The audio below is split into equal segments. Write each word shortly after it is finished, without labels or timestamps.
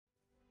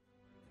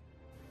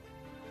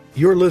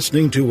You're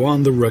listening to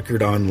On the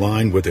Record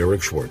Online with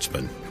Eric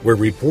Schwartzman, where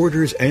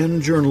reporters and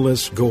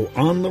journalists go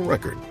on the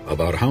record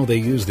about how they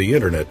use the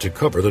internet to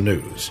cover the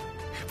news.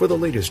 For the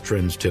latest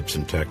trends, tips,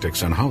 and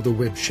tactics on how the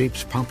web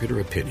shapes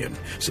popular opinion,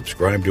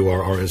 subscribe to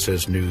our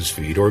RSS news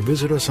feed or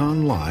visit us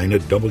online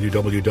at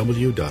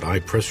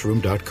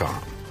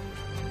www.ipressroom.com.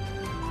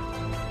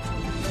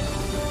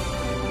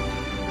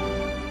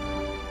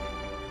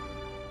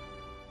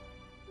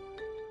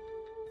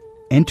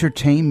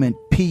 Entertainment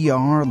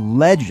PR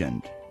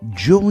legend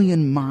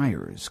Julian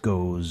Myers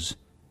goes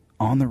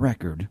on the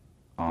record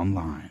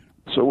online.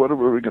 So what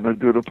were we going to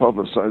do to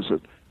publicize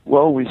it?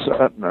 Well, we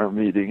sat in our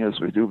meeting,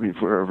 as we do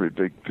before every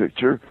big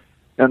picture,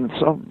 and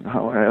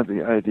somehow I had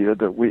the idea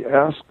that we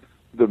asked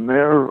the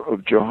mayor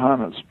of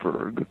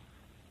Johannesburg,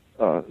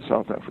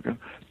 South Africa,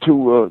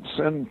 to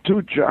send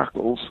 2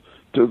 jackals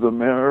to the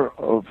mayor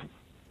of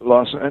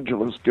Los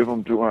Angeles, give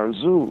them to our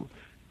zoo.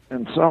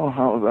 And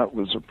somehow that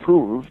was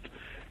approved,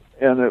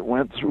 and it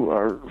went through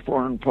our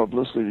foreign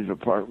publicity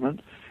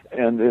department,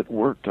 and it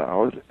worked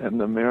out, and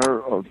the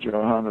mayor of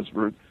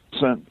Johannesburg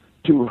sent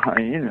 2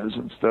 hyenas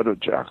instead of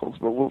jackals,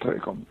 but we'll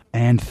take them.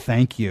 And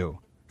thank you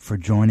for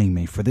joining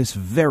me for this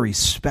very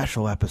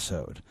special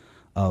episode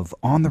of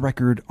On the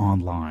Record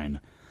Online,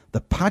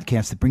 the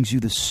podcast that brings you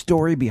the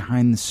story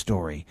behind the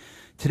story.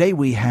 Today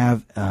we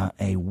have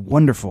a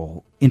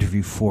wonderful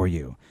interview for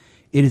you.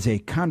 It is a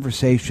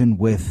conversation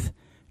with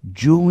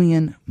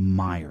Julian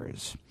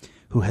Myers,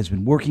 who has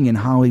been working in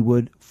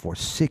Hollywood for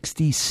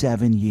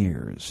 67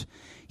 years.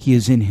 He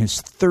is in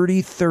his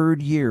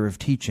 33rd year of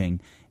teaching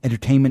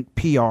entertainment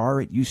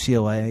PR at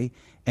UCLA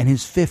and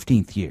his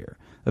 15th year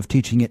of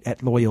teaching it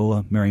at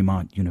Loyola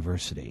Marymount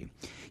University.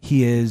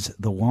 He is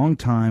the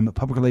longtime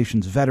public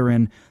relations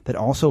veteran that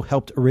also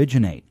helped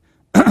originate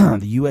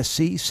the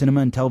USC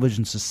Cinema and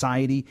Television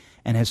Society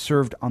and has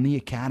served on the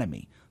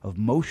Academy of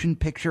Motion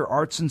Picture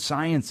Arts and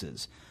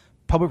Sciences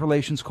Public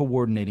Relations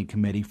Coordinating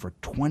Committee for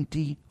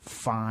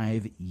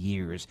 25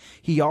 years.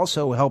 He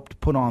also helped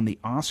put on the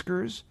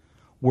Oscars,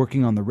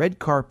 working on the red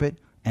carpet,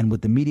 and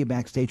with the media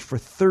backstage for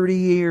 30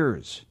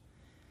 years.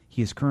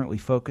 He is currently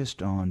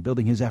focused on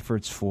building his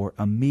efforts for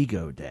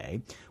Amigo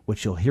Day,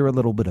 which you'll hear a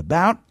little bit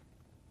about.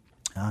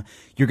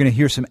 You're going to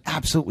hear some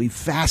absolutely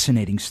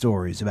fascinating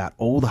stories about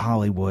old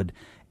Hollywood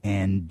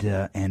and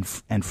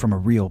from a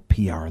real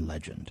PR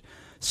legend.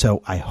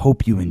 So I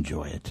hope you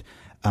enjoy it.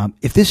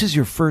 If this is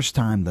your first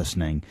time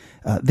listening,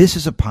 this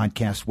is a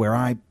podcast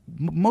where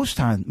most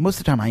of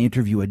the time I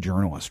interview a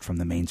journalist from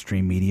the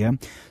mainstream media.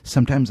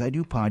 Sometimes I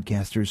do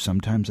podcasters,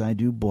 sometimes I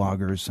do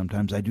bloggers,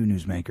 sometimes I do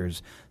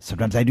newsmakers,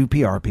 sometimes I do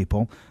PR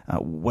people,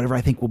 whatever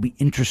I think will be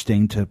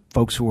interesting to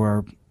folks who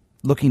are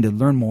looking to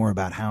learn more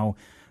about how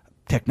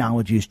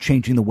technology is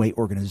changing the way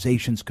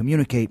organizations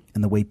communicate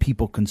and the way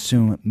people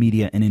consume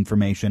media and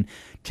information.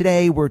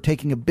 Today we're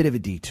taking a bit of a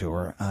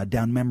detour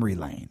down memory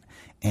lane.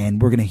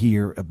 And we're going to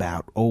hear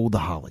about old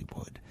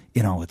Hollywood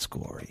in all its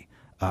glory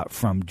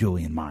from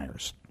Julian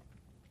Myers.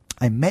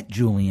 I met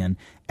Julian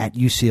at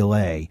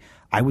UCLA.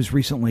 I was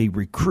recently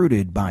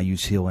recruited by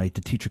UCLA to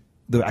teach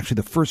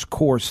the first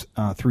course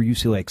through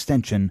UCLA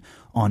Extension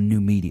on new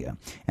media.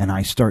 And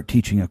I start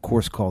teaching a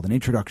course called An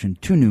Introduction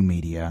to New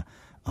Media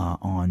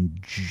on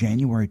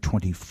January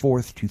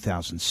 24th,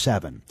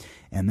 2007.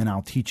 And then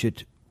I'll teach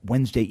it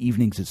Wednesday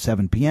evenings at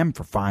 7 p.m.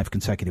 for 5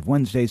 consecutive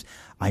Wednesdays.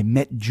 I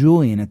met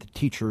Julian at the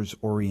teacher's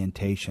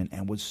orientation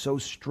and was so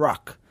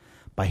struck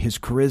by his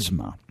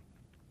charisma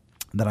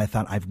that I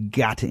thought, I've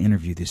got to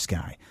interview this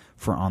guy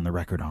for On the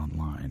Record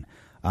Online.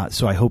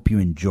 So I hope you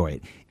enjoy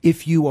it.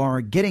 If you are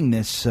getting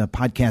this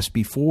podcast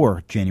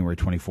before January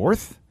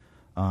 24th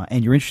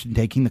and you're interested in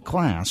taking the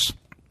class,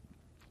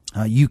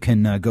 you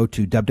can go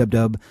to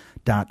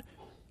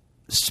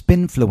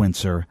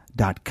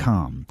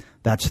www.spinfluencer.com.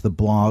 That's the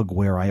blog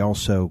where I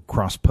also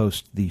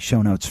cross-post the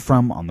show notes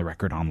from On the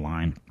Record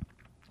Online.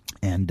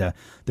 And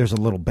there's a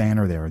little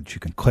banner there that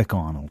you can click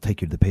on. It'll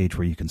take you to the page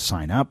where you can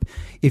sign up.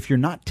 If you're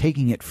not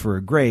taking it for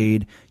a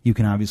grade, you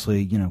can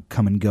obviously,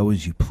 come and go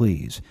as you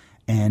please.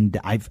 And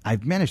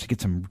I've managed to get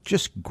some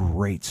just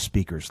great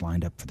speakers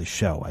lined up for the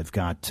show. I've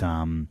got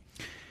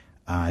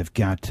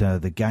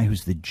the guy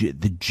who's the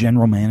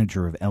general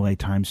manager of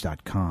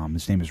LATimes.com.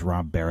 His name is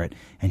Rob Barrett,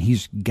 and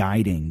he's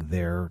guiding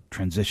their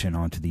transition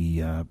onto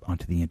the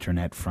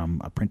internet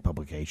from a print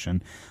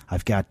publication.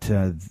 I've got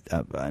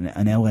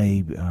an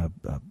LA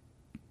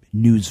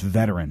news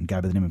veteran, a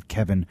guy by the name of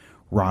Kevin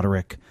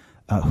Roderick,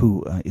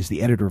 who is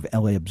the editor of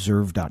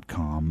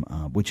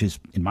LAobserve.com, which is,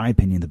 in my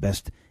opinion, the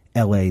best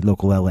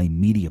local LA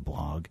media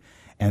blog.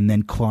 And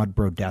then Claude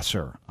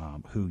Brodesser,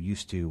 who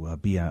used to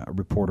be a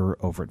reporter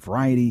over at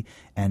Variety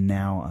and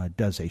now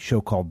does a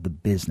show called The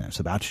Business,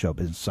 about show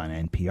business on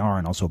NPR,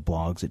 and also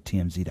blogs at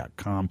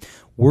TMZ.com,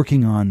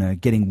 working on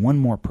getting one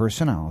more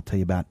person. I'll tell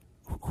you about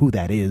who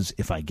that is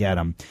if I get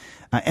them.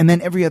 And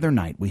then every other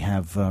night we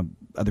have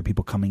other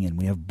people coming in.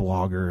 We have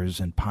bloggers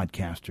and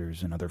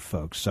podcasters and other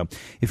folks. So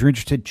if you're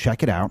interested,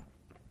 check it out.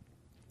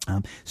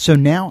 So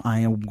now I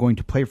am going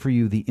to play for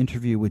you the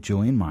interview with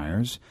Julian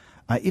Myers.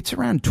 It's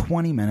around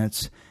 20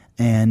 minutes,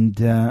 and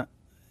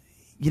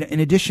in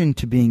addition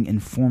to being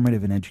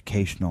informative and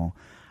educational,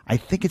 I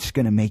think it's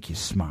going to make you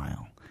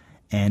smile.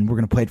 And we're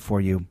going to play it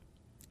for you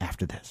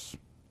after this.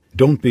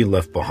 Don't be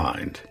left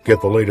behind.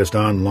 Get the latest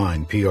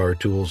online PR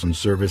tools and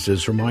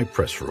services from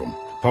iPressroom.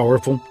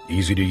 Powerful,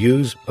 easy to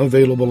use,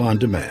 available on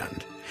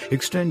demand.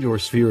 Extend your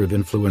sphere of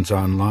influence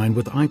online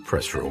with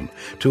iPressroom,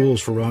 tools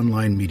for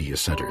online media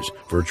centers,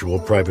 virtual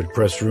private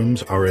press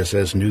rooms,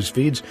 RSS news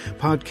feeds,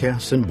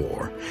 podcasts, and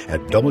more at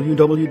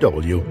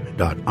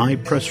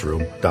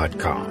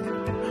www.ipressroom.com.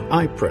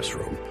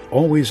 iPressroom,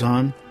 always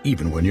on,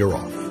 even when you're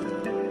off.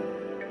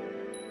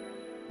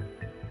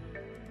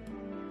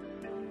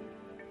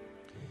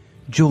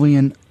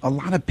 Julian, a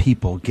lot of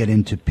people get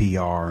into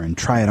PR and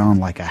try it on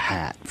like a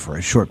hat for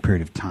a short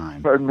period of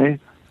time. Pardon me?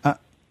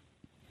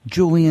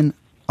 Julian,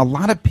 a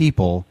lot of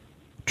people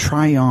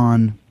try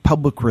on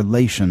public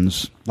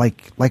relations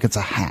like it's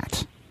a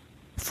hat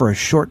for a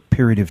short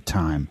period of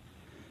time.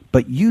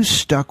 But you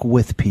stuck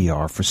with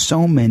PR for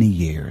so many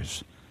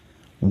years.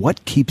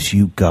 What keeps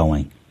you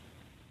going?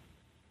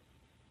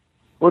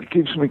 What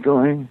keeps me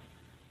going?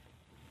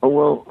 Oh,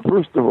 well,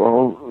 first of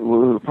all,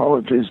 with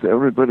apologies to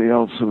everybody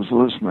else who's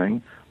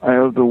listening, I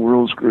have the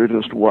world's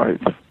greatest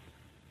wife,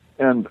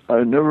 and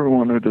I never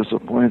want to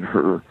disappoint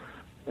her,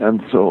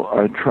 and so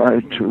I try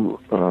to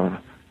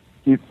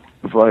keep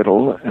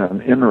vital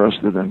and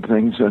interested in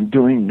things and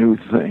doing new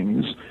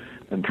things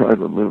and try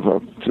to live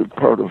up to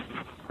part of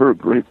her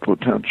great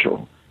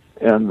potential.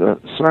 And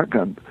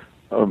second,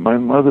 my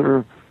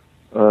mother,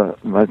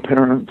 my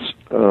parents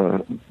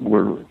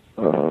were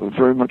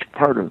very much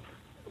part of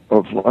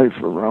life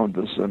around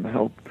us and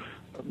help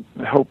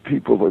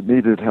people that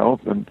needed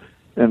help and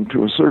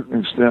to a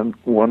certain extent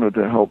wanted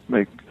to help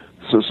make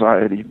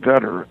society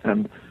better.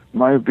 And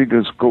my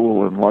biggest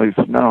goal in life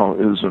now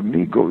is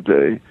Amigo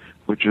Day,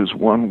 which is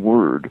one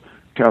word,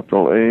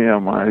 capital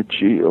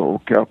AMIGO,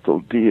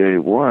 capital DAY.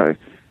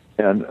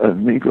 And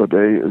Amigo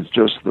Day is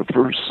just the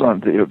first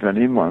Sunday of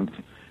any month.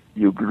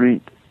 You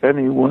greet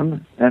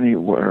anyone,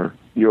 anywhere,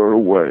 your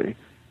way.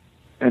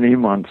 Any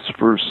month's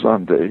first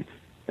Sunday.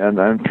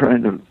 And I'm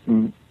trying to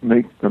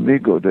make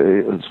Amigo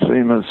Day as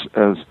famous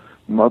as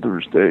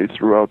Mother's Day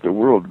throughout the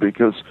world,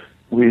 because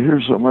we hear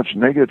so much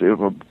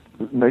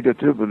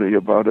negativity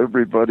about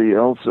everybody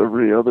else,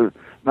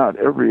 not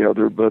every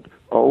other, but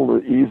all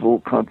the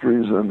evil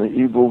countries and the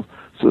evil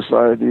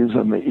societies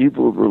and the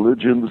evil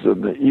religions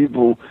and the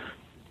evil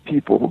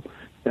people.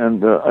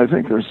 And I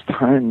think there's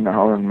time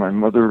now, and my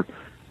mother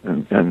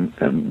and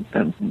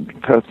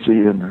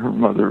Patsy and her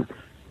mother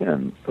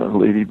and a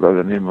lady by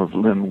the name of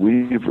Lynn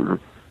Weaver,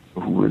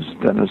 who was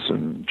Dennis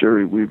and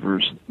Jerry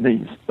Weaver's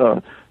niece,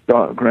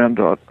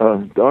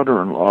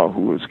 daughter-in-law,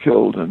 who was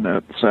killed in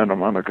that Santa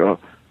Monica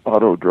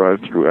auto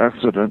drive-through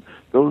accident.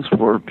 Those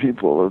four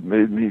people have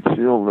made me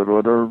feel that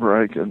whatever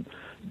I can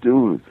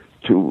do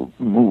to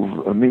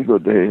move Amigo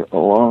Day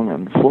along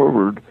and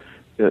forward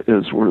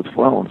is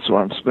worthwhile. And so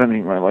I'm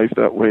spending my life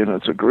that way, and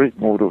it's a great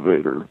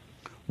motivator.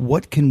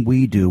 What can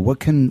we do? What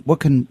can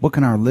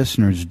our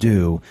listeners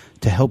do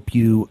to help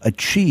you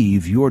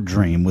achieve your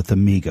dream with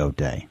Amigo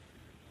Day?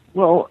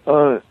 Well,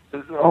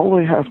 all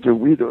they have to,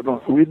 we do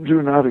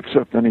not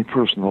accept any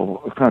personal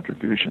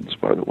contributions,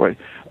 by the way.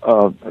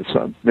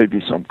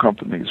 Maybe some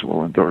companies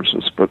will endorse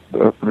us, but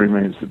that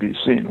remains to be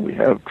seen. We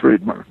have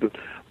trademarked it.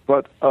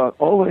 But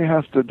all they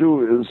have to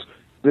do is,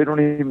 they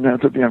don't even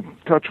have to be in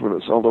touch with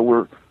us,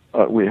 although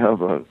we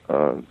have a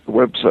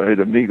website,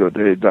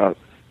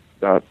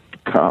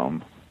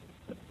 amigoday.com,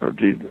 or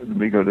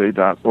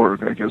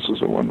amigoday.org, I guess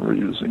is the one we're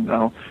using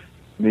now,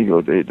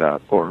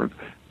 amigoday.org.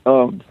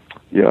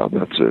 Yeah,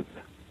 that's it.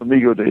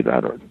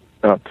 Amigoday.org.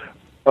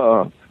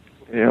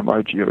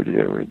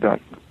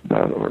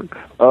 AMIGODA.org.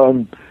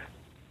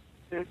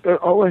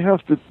 All they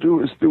have to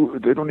do is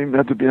they don't even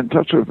have to be in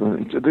touch with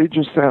them. They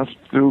just have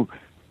to,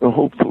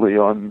 hopefully,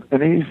 on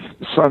any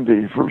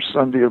Sunday, first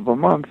Sunday of a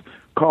month,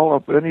 call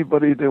up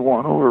anybody they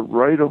want to, or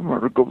write them,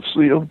 or go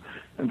see them,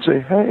 and say,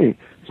 hey,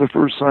 it's the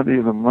first Sunday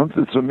of the month,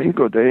 it's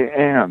Amigo Day,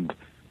 and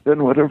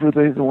then whatever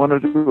they want to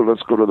do,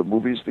 let's go to the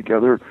movies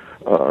together.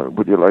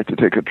 Would you like to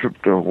take a trip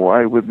to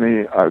Hawaii with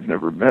me? I've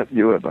never met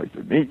you. I'd like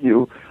to meet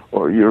you.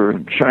 Or you're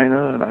in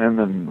China and I'm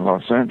in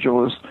Los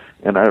Angeles,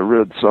 and I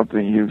read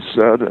something you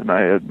said and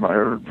I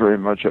admire it very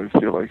much. I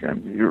feel like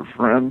I'm your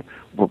friend.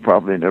 We'll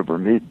probably never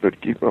meet, but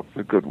keep up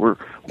the good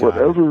work.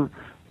 Whatever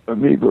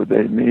Amigo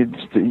Day means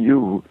to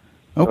you,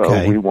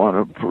 we want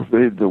to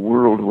pervade the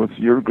world with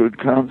your good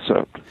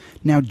concept.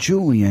 Now,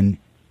 Julian,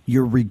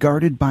 you're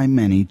regarded by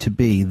many to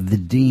be the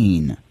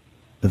dean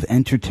of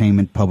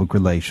entertainment public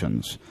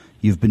relations.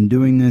 You've been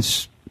doing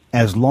this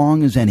as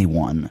long as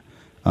anyone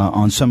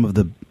on some of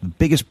the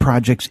biggest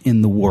projects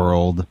in the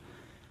world.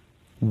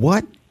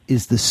 What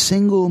is the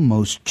single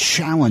most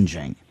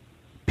challenging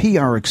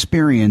PR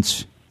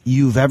experience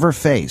you've ever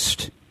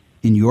faced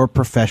in your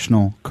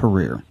professional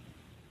career?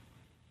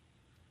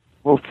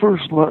 Well,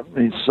 first let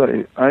me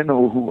say, I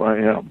know who I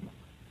am,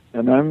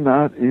 and I'm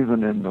not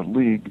even in the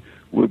league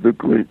with the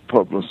great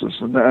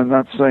publicists. And I'm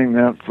not saying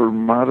that for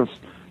modest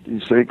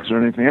sakes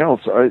or anything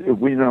else.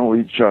 We know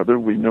each other.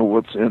 We know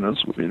what's in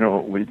us. We know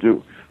what we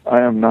do.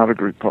 I am not a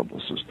great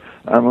publicist.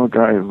 I'm a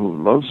guy who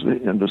loves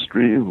the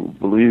industry, who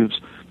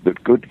believes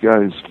that good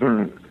guys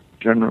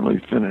generally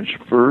finish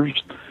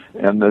first,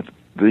 and that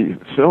the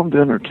filmed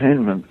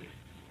entertainment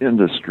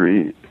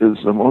industry is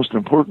the most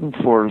important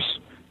force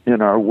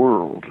in our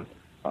world.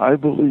 I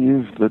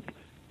believe that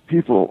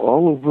people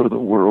all over the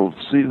world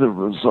see the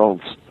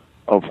results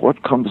of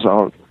what comes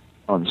out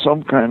on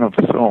some kind of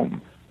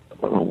film,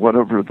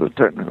 whatever the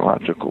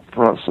technological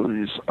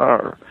processes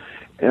are.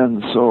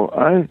 And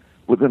so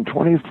within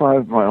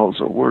 25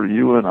 miles of where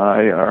you and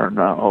I are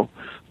now,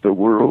 the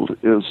world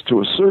is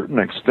to a certain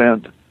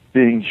extent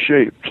being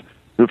shaped.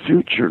 The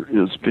future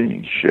is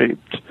being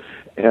shaped.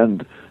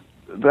 And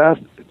that,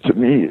 to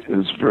me,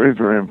 is very,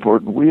 very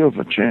important. We have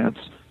a chance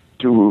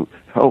to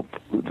help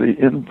the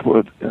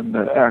input and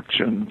the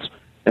actions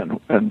and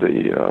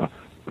the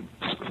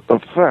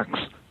effects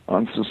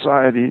on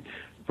society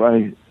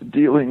by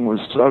dealing with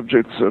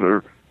subjects that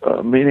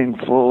are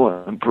meaningful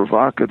and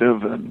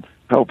provocative and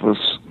help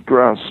us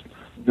grasp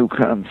new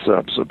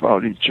concepts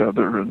about each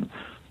other and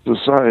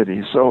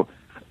society. So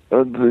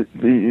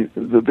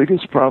the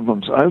biggest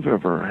problems I've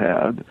ever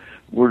had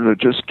were to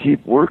just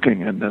keep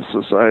working in this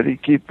society,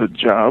 keep a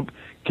job,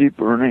 keep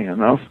earning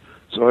enough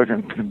so I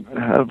can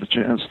have a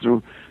chance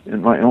to,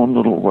 in my own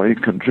little way,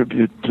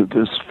 contribute to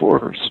this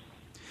force.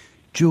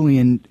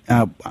 Julian,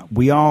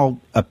 we all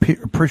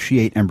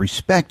appreciate and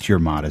respect your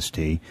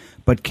modesty,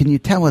 but can you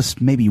tell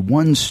us maybe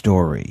one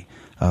story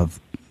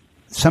of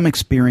some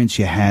experience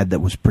you had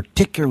that was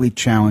particularly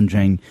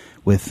challenging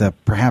with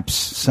perhaps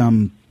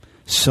some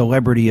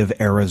celebrity of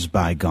eras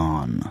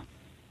bygone?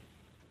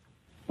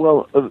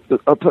 Well,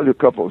 I'll tell you a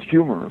couple of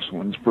humorous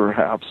ones,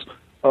 perhaps.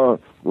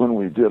 When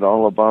we did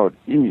All About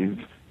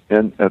Eve,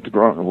 and at the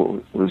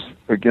was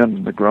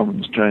again the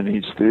Grauman's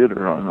Chinese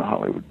Theater on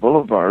Hollywood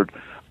Boulevard,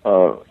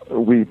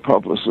 we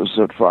publicists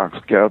at Fox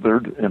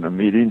gathered in a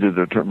meeting to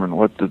determine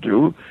what to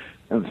do.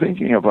 And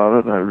thinking about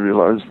it, I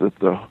realized that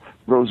the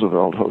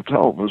Roosevelt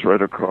Hotel was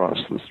right across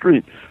the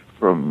street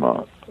from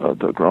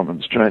the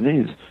Grauman's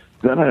Chinese.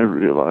 Then I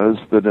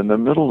realized that in the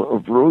middle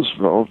of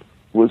Roosevelt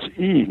was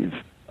Eve,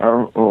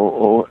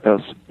 Roosevelt.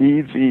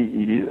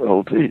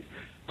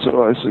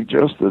 So I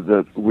suggested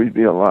that we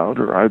be allowed,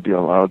 or I be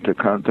allowed, to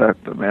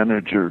contact the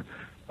manager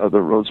of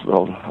the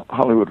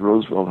Hollywood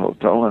Roosevelt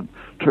Hotel and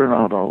turn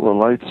out all the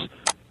lights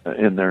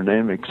in their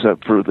name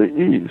except for the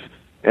Eve.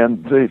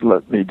 And they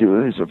let me do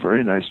it. He's a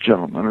very nice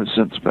gentleman who's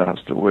since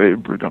passed away,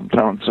 Brigham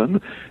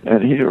Townsend,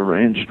 and he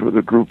arranged with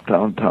a group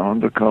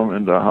downtown to come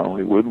into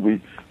Hollywood.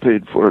 We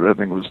paid for it, I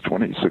think it was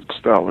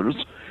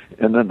 $26.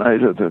 And the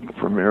night of the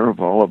premiere of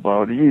All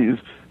About Eve,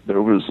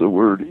 there was the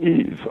word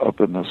Eve up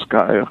in the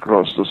sky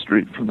across the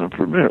street from the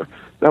premiere.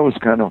 That was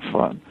kind of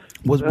fun.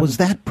 Was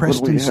that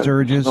Preston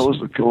Sturges? That was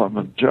the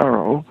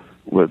Kilimanjaro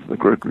with the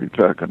Gregory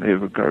Peck and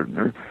Ava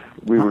Gardner.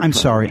 I'm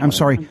sorry.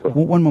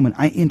 One moment.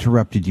 I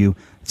interrupted you.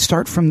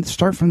 Start from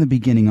the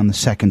beginning on the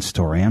second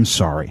story. I'm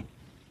sorry.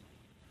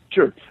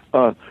 Sure.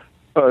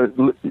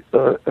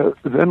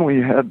 Then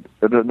we had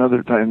at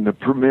another time the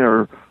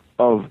premiere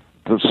of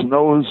The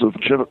Snows of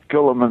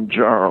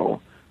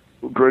Kilimanjaro.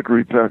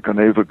 Gregory Peck and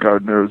Ava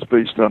Gardner is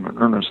based on an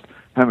Ernest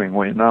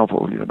Hemingway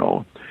novel, you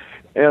know.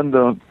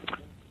 And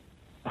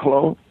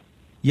hello?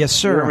 Yes,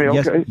 sir. Can you hear me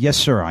okay? Yes,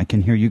 sir. I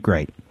can hear you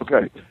great.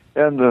 Okay.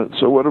 And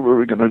so what were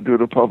we going to do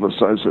to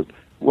publicize it?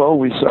 Well,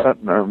 we sat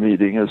in our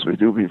meeting, as we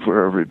do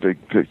before every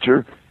big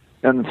picture,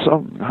 and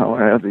somehow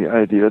I had the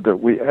idea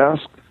that we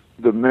asked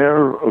the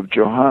mayor of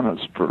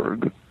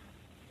Johannesburg,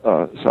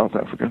 South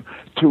Africa,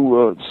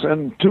 to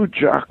send 2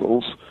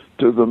 jackals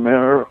to the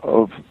mayor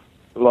of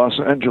Los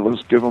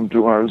Angeles, give them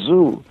to our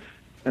zoo.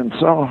 And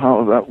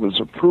somehow that was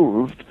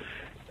approved,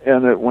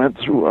 and it went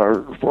through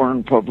our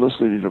foreign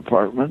publicity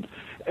department,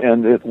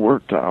 and it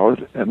worked out,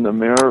 and the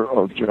mayor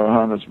of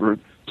Johannesburg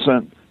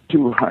sent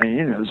 2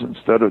 hyenas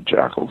instead of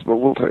jackals, but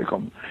we'll take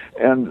them.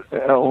 And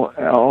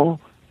LL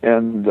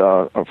and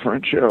a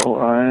French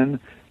airline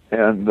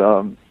and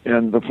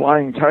the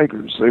Flying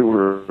Tigers. They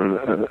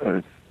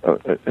were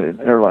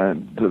an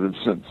airline that has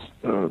since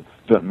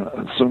been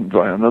assumed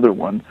by another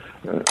one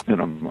in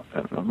a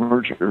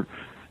merger.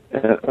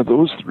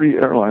 Those 3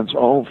 airlines,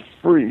 all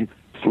free,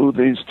 flew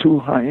these 2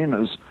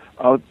 hyenas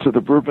out to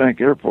the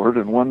Burbank airport,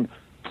 and one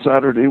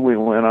Saturday we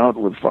went out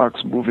with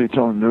Fox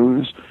Movietone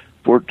News,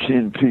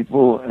 14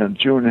 people, and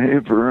June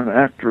Haver, an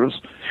actress,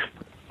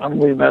 and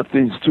we met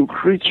these 2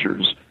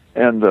 creatures.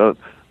 And a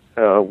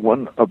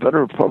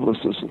better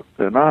publicist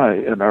than I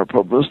in our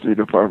publicity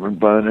department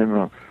by the name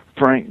of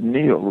Frank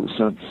Neal, who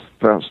since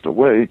passed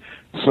away,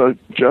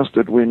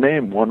 suggested we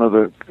name one of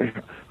the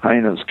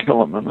hyenas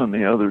Killiman and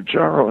the other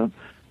Jaro. And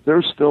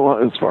they're still,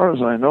 as far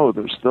as I know,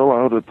 they're still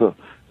out at the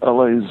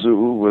L.A.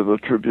 Zoo with a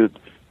tribute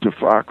to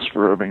Fox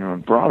for having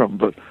brought them,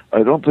 but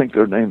I don't think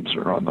their names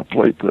are on the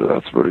plate.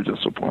 That's very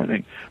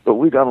disappointing. But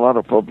we got a lot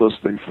of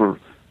publicity for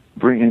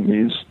bringing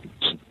these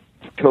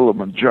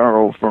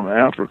Kilimanjaro from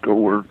Africa,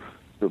 where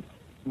the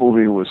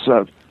movie was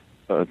set,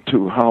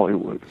 to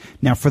Hollywood.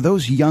 Now, for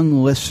those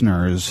young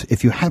listeners,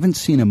 if you haven't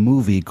seen a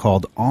movie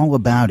called All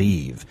About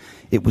Eve,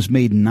 it was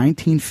made in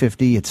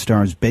 1950. It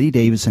stars Bette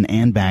Davis and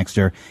Ann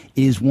Baxter.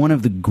 It is one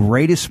of the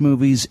greatest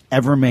movies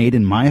ever made,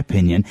 in my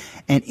opinion.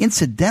 And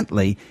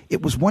incidentally,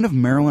 it was one of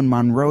Marilyn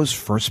Monroe's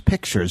first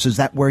pictures. Is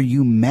that where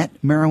you met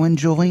Marilyn,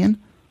 Julian?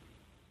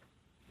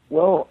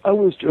 Well, I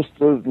was just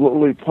a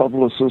lowly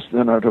publicist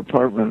in our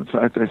department. In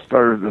fact, I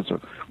started as a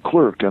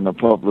clerk in the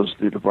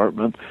publicity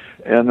department,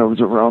 and it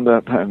was around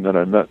that time that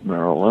I met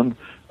Marilyn.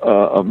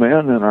 A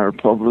man in our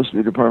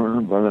publicity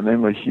department by the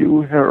name of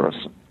Hugh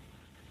Harrison.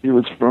 He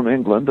was from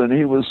England, and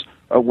he was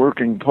a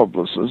working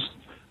publicist.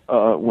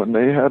 When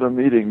they had a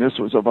meeting, this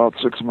was about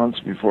 6 months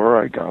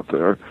before I got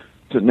there,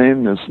 to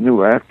name this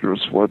new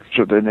actress, what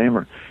should they name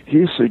her?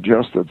 He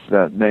suggested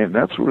that name.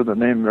 That's where the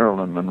name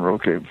Marilyn Monroe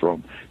came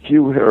from.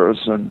 Hugh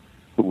Harrison,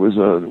 who was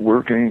a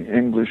working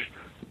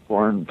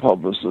English-born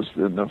publicist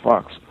in the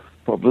Fox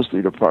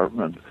publicity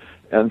department.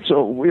 And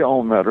so we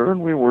all met her,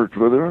 and we worked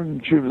with her,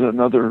 and she was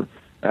another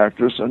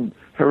actress. And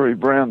Harry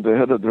Brand, the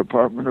head of the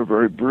department, a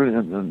very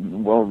brilliant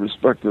and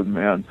well-respected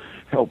man,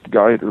 helped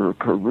guide her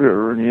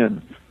career, and he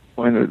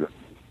appointed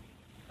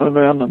a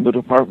man in the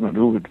department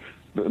who would,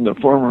 the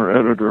former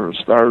editor of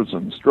Stars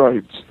and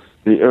Stripes,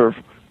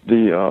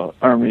 the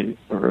Army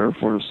or Air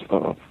Force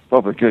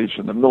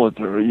publication, the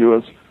military,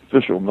 U.S.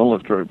 official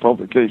military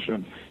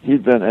publication.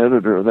 He'd been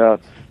editor of that.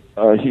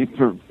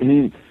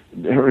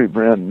 Harry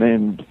Brand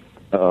named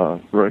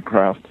Roy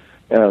Kraft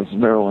as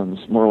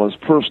Marilyn's more or less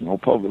personal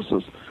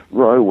publicist.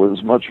 Roy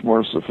was much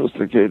more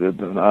sophisticated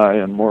than I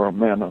and more a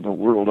man of the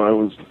world. I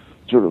was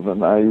sort of a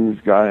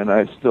naive guy, and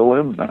I still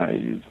am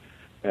naive.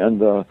 And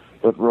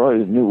but Roy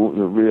knew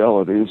the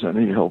realities, and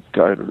he helped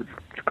guide her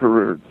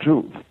career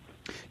too.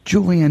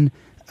 Julian,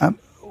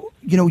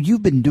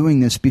 you've been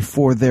doing this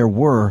before there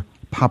were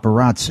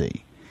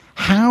paparazzi.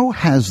 How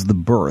has the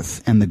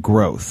birth and the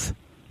growth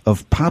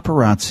of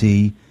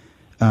paparazzi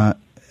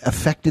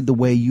affected the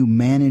way you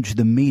manage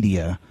the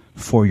media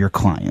for your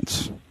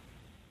clients?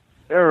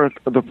 Eric,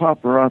 the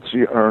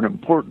paparazzi are an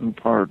important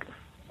part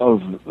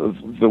of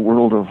the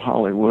world of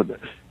Hollywood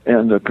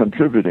and a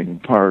contributing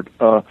part.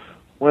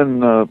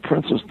 When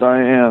Princess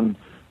Diana's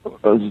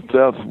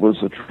death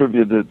was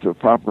attributed to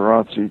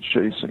paparazzi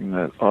chasing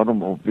that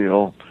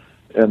automobile,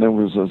 and there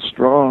was a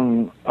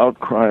strong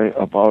outcry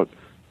about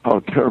how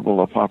terrible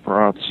the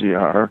paparazzi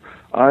are,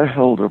 I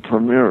held a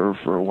premiere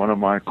for one of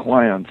my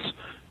clients,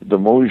 the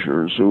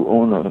Mosiers, who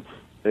own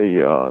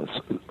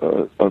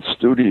a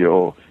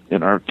studio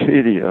in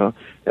Arcadia,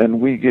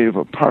 and we gave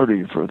a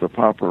party for the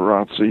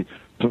paparazzi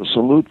to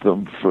salute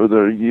them for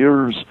their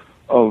years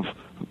of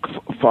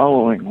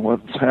following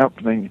what's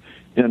happening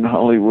in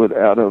Hollywood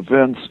at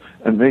events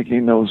and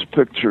making those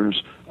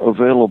pictures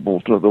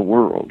available to the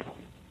world.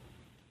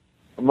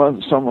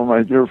 Some of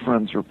my dear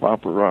friends are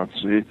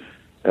paparazzi,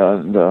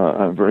 and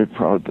I'm very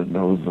proud to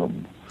know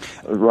them.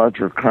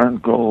 Roger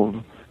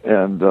Carngold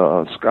and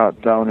Scott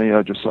Downey.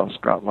 I just saw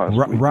Scott last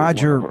week.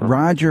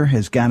 Roger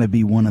has got to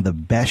be one of the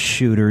best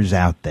shooters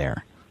out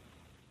there.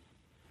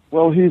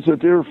 Well, he's a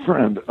dear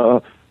friend.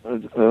 The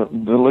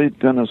late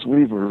Dennis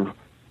Weaver,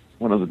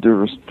 one of the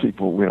dearest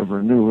people we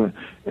ever knew,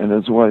 and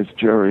his wife,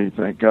 Jerry,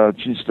 thank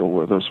God she's still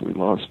with us. We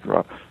lost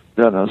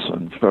Dennis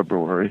in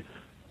February.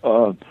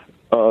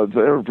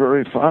 They're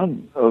very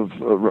fond of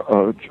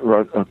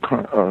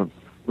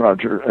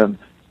Roger,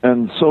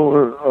 and so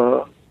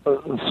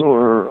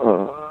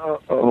are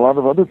a lot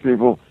of other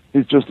people.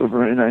 He's just a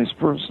very nice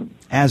person.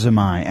 As am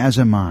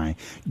I.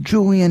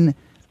 Julian,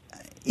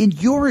 in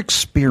your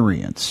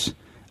experience,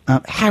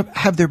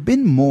 have there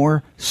been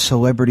more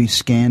celebrity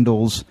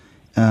scandals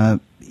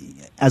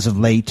as of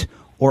late,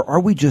 or are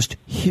we just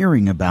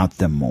hearing about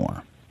them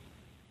more?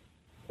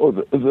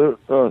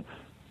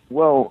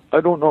 Well,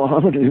 I don't know how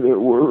many there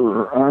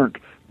were or aren't,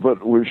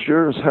 but we're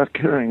sure as heck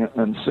hearing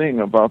and seeing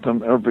about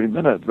them every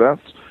minute.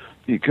 That's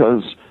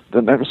because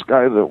the next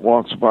guy that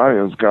walks by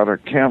has got a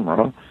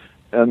camera,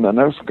 and the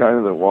next guy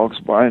that walks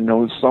by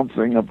knows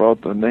something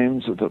about the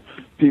names of the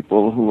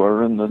people who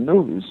are in the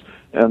news.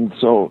 And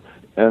so,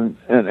 and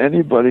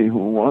anybody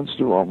who wants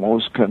to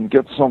almost can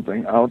get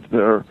something out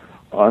there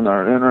on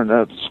our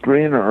internet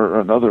screen or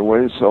another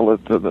way, sell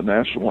it to the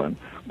National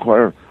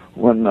Enquirer.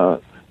 When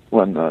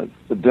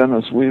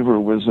Dennis Weaver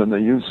was in the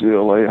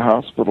UCLA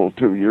hospital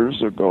 2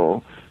 years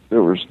ago,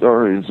 there were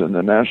stories in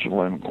the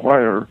National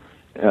Enquirer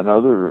and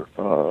other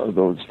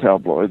those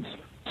tabloids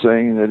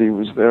saying that he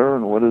was there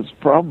and what his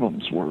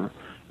problems were.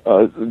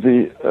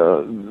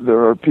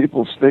 There are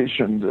people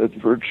stationed at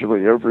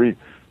virtually every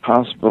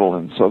hospital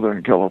in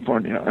Southern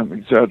California. I'm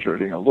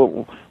exaggerating a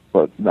little,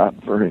 but not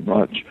very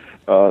much.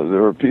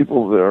 There are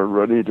people there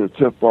ready to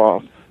tip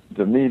off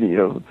the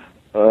media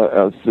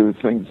as to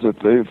things that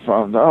they've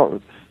found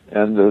out.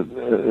 And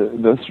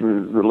this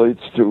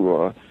relates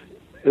to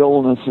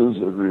illnesses,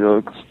 it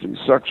relates to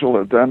sexual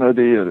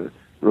identity, it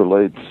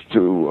relates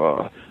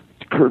to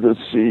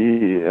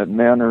courtesy and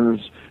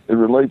manners. It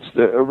relates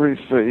to every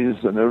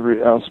phase and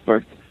every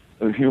aspect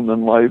of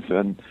human life,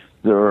 and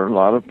there are a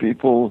lot of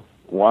people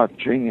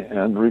watching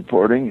and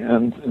reporting,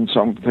 and in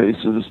some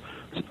cases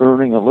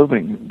earning a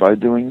living by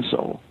doing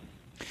so.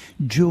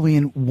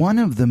 Julian, one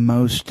of the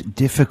most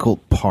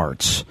difficult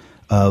parts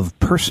of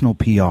personal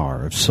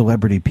PR, of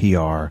celebrity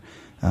PR,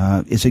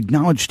 is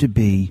acknowledged to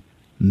be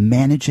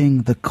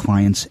managing the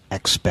client's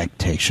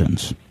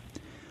expectations.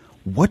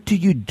 What do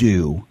you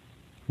do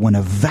when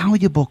a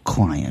valuable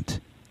client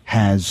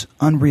has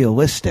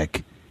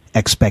unrealistic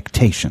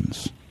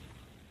expectations?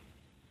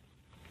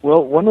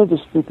 Well, one of the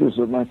speakers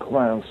of my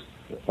class,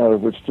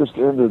 which just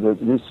ended at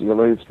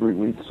UCLA 3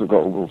 weeks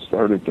ago, will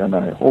start again,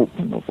 I hope,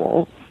 in the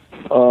fall,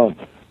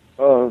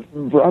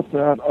 brought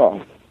that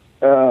up.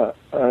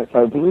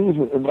 I believe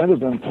it might have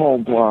been Paul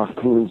Block,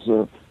 who is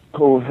a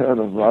co-head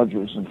of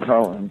Rogers and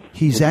Cowan.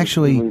 He's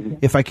actually,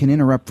 if I can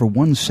interrupt for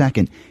 1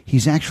 second,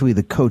 he's actually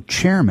the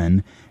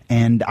co-chairman,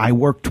 and I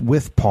worked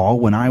with Paul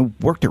when I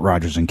worked at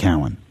Rogers and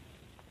Cowan.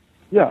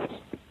 Yes.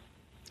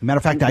 Matter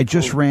of fact, I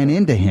just ran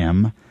into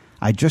him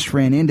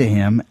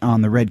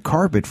on the red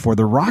carpet for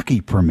the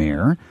Rocky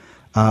premiere,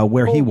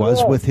 where he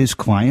was with his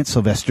client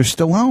Sylvester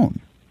Stallone.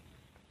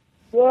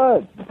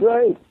 Good,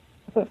 great.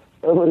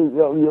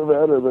 You've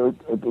added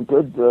a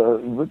good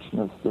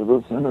richness to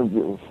this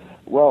interview.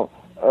 Well,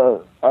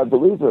 I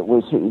believe it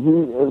was he.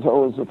 He is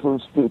always the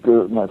first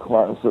speaker in my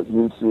class at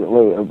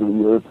UCLA every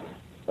year,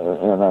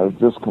 and I've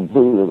just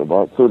completed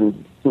about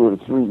 32 or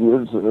 3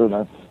 years there,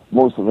 and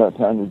most of that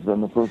time he's been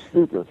the first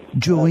speaker.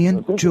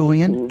 Julian,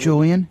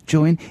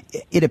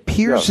 it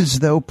appears as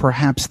though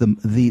perhaps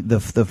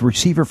the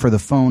receiver for the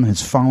phone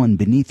has fallen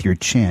beneath your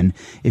chin.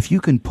 If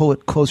you can pull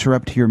it closer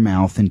up to your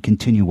mouth and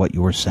continue what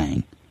you were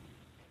saying.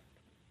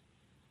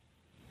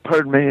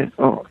 Pardon me?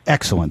 Oh.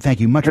 Excellent. Thank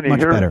you. Much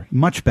better.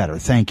 Much better.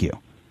 Thank you.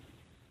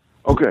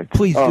 Okay.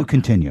 Please do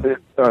continue.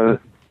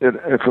 It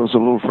echoes a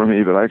little for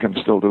me, but I can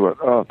still do it.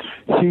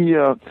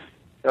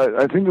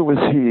 I think it was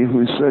he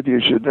who said you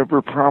should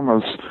never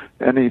promise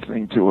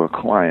anything to a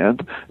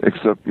client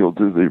except you'll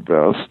do the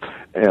best,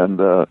 and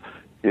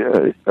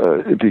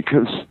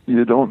because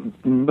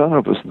none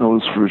of us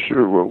knows for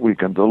sure what we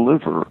can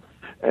deliver,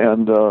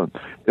 and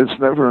it's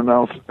never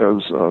enough,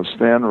 as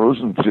Stan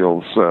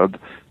Rosenfield said,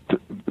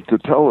 to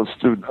tell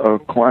a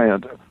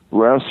client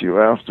who asks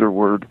you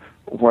afterward,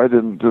 why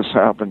didn't this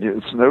happen?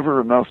 It's never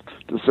enough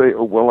to say,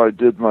 oh, well, I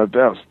did my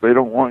best. They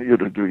don't want you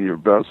to do your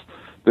best.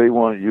 They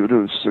want you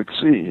to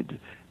succeed.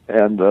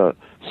 And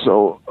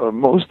so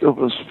most of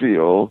us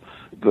feel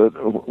that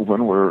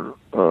when we're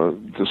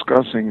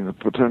discussing the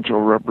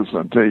potential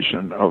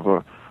representation of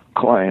a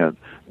client,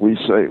 we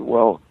say,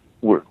 well,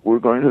 we're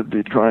going to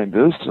be trying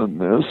this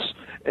and this,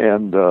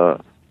 and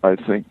I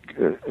think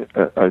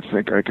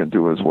I can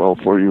do as well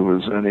for you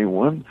as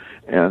anyone,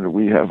 and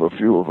we have a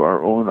few of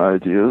our own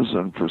ideas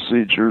and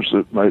procedures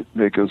that might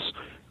make us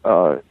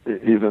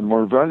even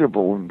more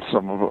valuable than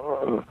some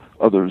of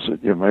others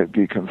that you might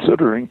be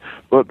considering,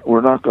 but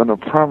we're not going to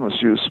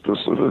promise you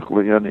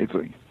specifically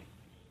anything.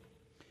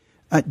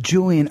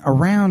 Julian,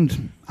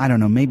 around, I don't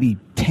know, maybe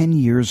 10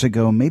 years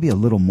ago, maybe a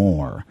little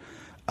more,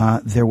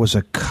 there was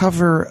a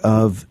cover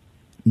of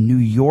New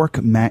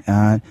York, not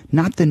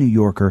the New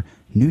Yorker,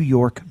 New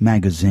York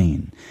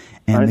Magazine.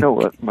 And I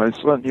know it. My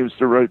son used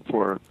to write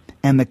for it.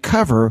 And the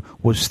cover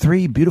was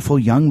 3 beautiful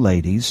young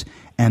ladies,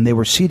 and they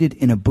were seated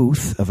in a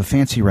booth of a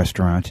fancy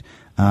restaurant.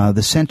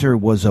 The center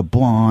was a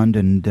blonde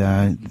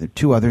and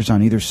 2 others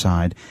on either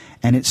side,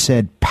 and it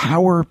said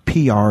Power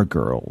PR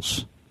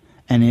Girls.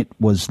 And it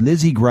was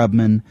Lizzie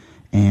Grubman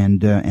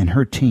and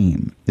her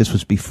team. This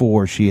was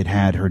before she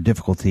had her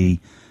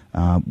difficulty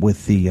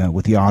with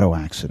the auto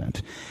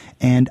accident.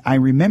 And I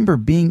remember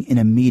being in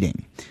a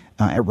meeting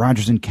at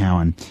Rogers and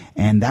Cowan,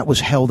 and that was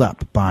held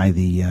up by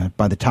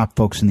the top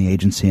folks in the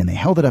agency, and they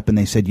held it up and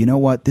they said, you know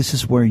what, this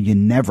is where you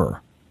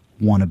never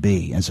want to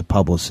be as a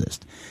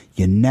publicist.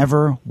 You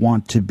never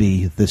want to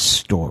be the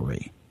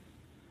story.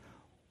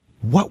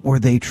 What were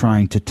they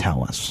trying to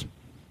tell us?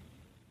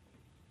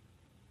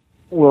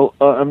 Well,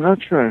 I'm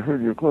not sure I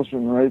heard your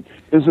question right.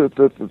 Is it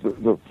that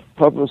the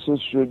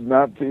publicist should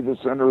not be the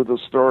center of the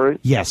story?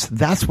 Yes,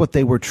 that's what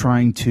they were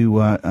trying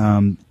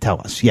to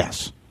tell us,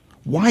 yes.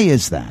 Why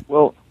is that?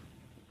 Well,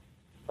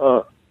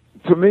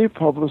 to me,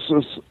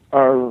 publicists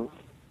are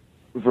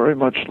very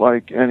much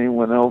like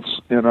anyone else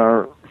in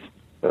our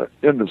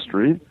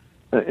industry,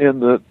 in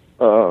that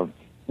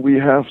we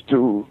have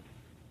to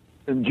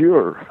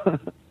endure.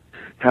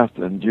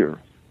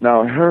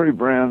 Now, Harry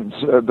Brand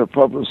said the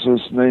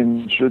publicist's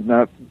name should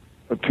not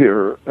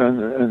appear,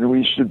 and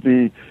we should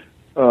be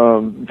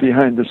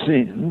behind the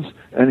scenes.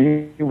 And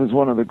he was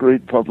one of the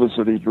great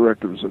publicity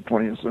directors at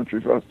 20th Century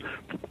Fox,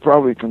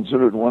 probably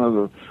considered one of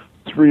the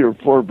 3 or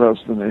 4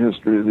 best in the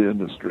history of the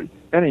industry.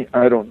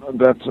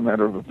 That's a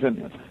matter of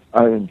opinion.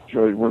 I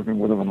enjoyed working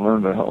with him and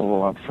learned a hell of a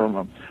lot from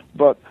him.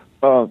 But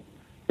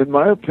in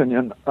my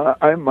opinion,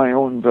 I'm my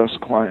own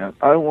best client.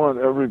 I want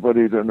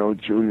everybody to know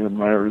Julian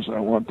Myers. I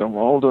want them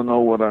all to know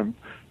what I'm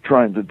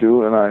trying to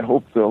do, and I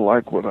hope they'll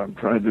like what I'm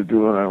trying to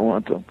do, and I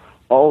want them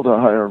all to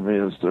hire me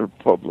as their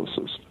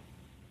publicist.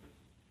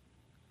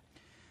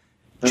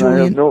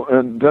 Julian,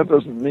 and that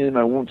doesn't mean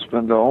I won't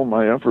spend all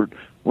my effort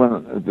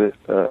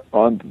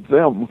on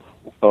them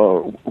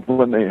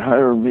when they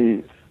hire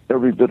me.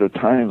 Every bit of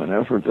time and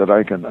effort that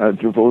I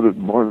devoted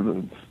more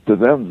to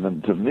them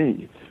than to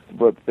me.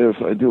 But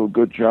if I do a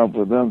good job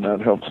with them,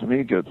 that helps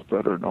me get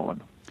better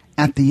known.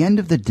 At the end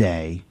of the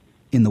day,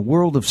 in the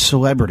world of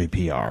celebrity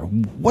PR,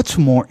 what's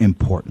more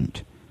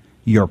important?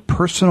 Your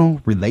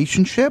personal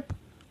relationship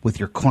with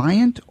your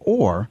client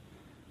or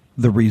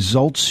the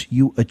results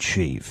you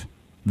achieve,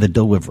 the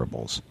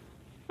deliverables?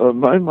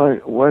 My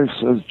wife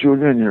says,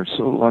 Julian, you're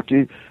so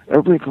lucky.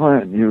 Every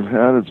client you've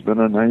had has been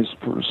a nice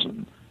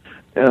person.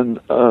 And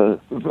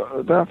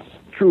that's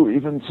true.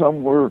 Even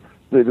some were,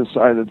 they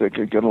decided they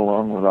could get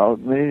along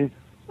without me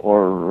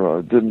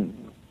or didn't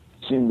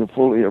seem to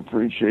fully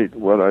appreciate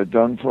what I'd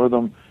done for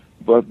them.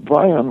 But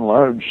by and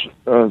large,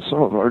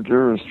 some of our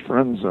dearest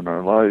friends in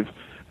our life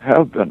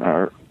have been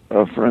our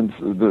friends.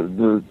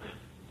 The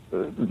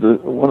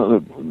one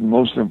of the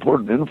most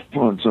important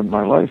influence in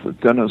my life is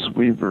Dennis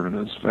Weaver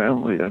and his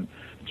family, and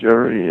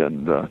Jerry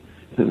and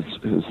his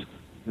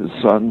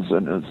sons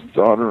and his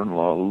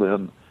daughter-in-law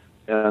Lynn.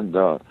 And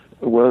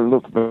when I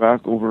look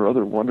back over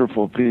other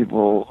wonderful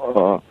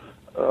people,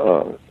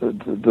 no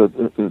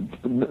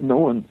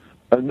one,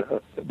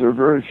 there are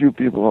very few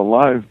people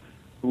alive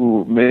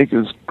who make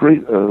as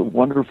great a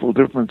wonderful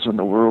difference in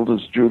the world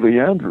as Julie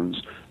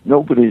Andrews.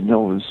 Nobody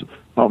knows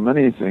how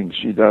many things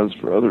she does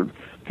for other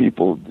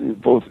people,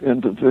 both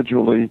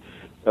individually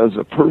as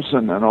a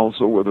person and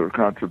also with her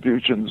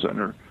contributions and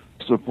her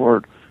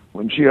support.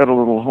 When she had a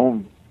little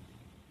home,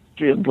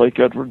 she and Blake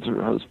Edwards,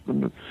 her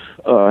husband,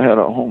 had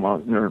a home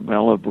out near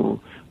Malibu.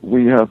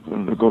 We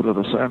happened to go to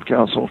the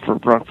Sandcastle for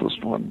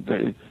breakfast one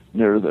day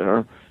near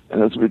there,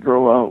 and as we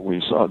drove out,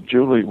 we saw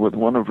Julie with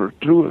one of her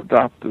two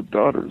adopted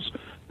daughters.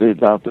 They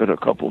adopted a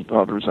couple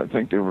daughters. I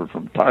think they were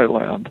from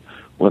Thailand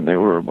when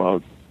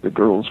the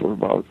girls were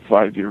about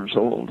 5 years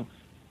old.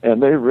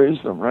 And they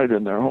raised them right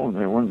in their home.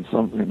 They weren't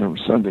something they were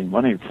sending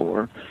money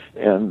for.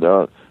 And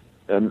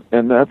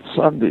that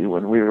Sunday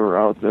when we were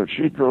out there,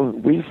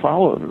 we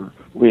followed her.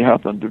 We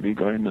happened to be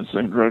going the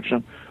same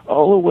direction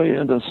all the way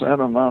into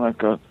Santa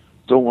Monica,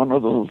 so one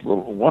of those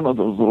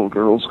little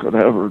girls could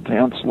have her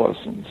dance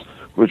lessons,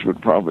 which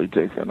would probably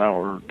take an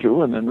hour or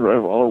two, and then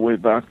drive all the way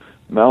back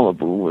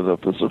Malibu with the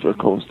Pacific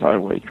Coast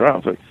Highway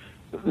traffic.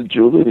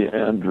 Julie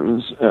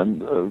Andrews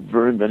and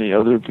very many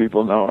other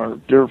people. Now, our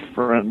dear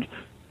friend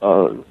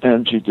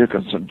Angie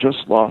Dickinson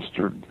just lost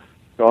her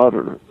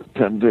daughter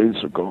 10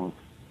 days ago.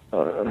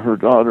 Her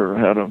daughter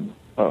had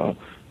a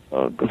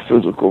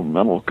physical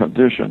mental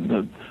condition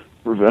that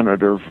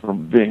prevented her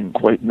from being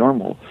quite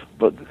normal.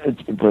 But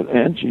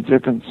Angie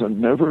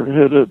Dickinson never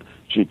hid it.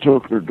 She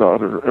took her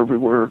daughter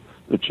everywhere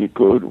that she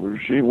could, where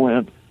she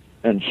went,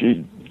 and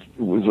she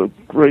was a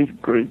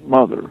great, great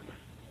mother.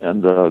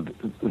 And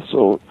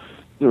so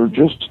there are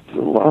just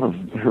a lot of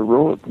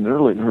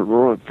nearly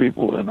heroic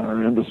people in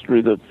our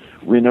industry that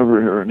we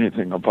never hear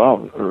anything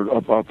about, or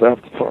about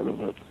that part of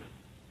it.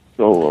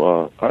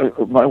 So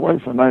my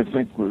wife and I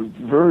think we're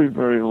very,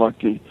 very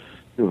lucky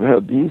to have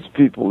had these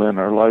people in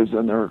our lives,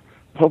 and they're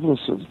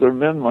publicists. They're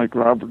men like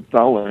Robert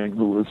Dowling,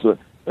 who was the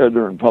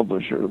editor and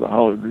publisher of the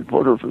Hollywood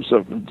Reporter for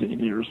 17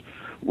 years.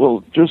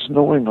 Well, just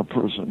knowing a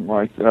person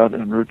like that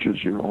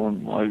enriches your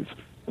own life,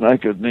 and I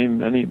could name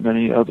many,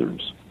 many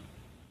others.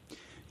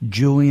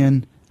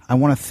 Julian, I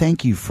want to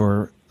thank you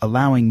for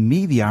allowing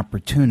me the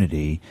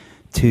opportunity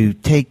to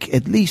take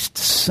at least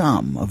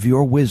some of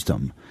your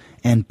wisdom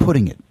and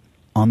putting it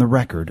on the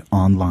record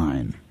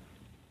online.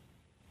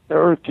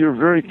 Eric, you're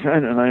very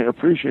kind, and I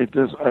appreciate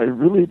this. I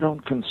really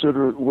don't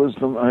consider it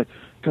wisdom. I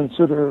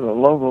consider it a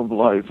love of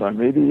life. I'm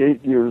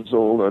 88 years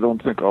old. I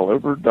don't think I'll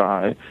ever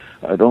die.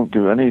 I don't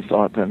give any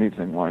thought to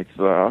anything like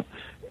that.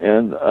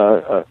 And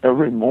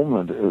every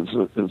moment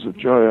is a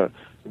joy.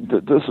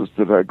 This is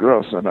to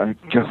digress, and I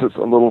guess it's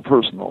a little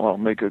personal. I'll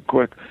make it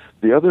quick.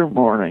 The other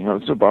morning, it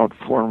was about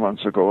 4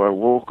 months ago, I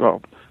woke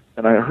up,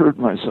 and I heard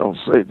myself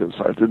say this.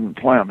 I didn't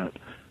plan it.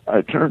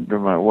 I turned to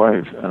my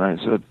wife, and I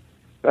said,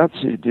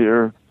 Betsy,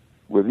 dear,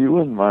 with you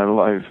in my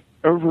life,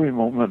 every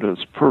moment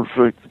is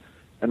perfect,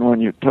 and when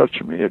you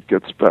touch me, it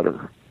gets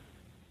better.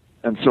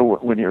 And so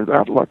when you're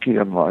that lucky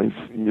in life,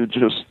 you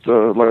just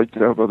like to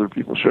have other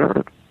people share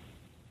it.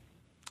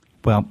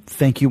 Well,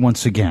 thank you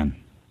once again.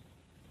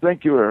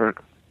 Thank you, Eric.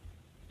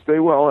 Stay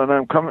well, and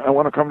I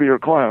want to come to your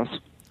class.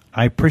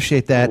 I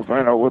appreciate that. We'll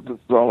find out what this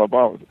is all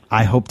about.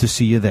 I hope to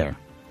see you there.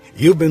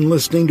 You've been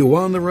listening to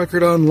On the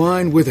Record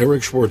Online with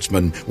Eric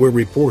Schwartzman, where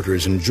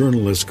reporters and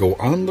journalists go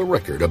on the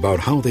record about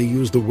how they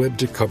use the web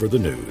to cover the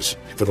news.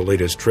 For the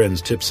latest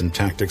trends, tips, and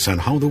tactics on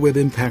how the web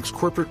impacts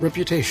corporate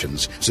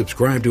reputations,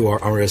 subscribe to our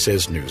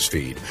RSS news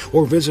feed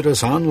or visit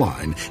us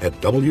online at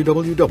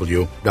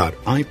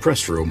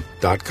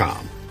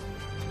www.ipressroom.com.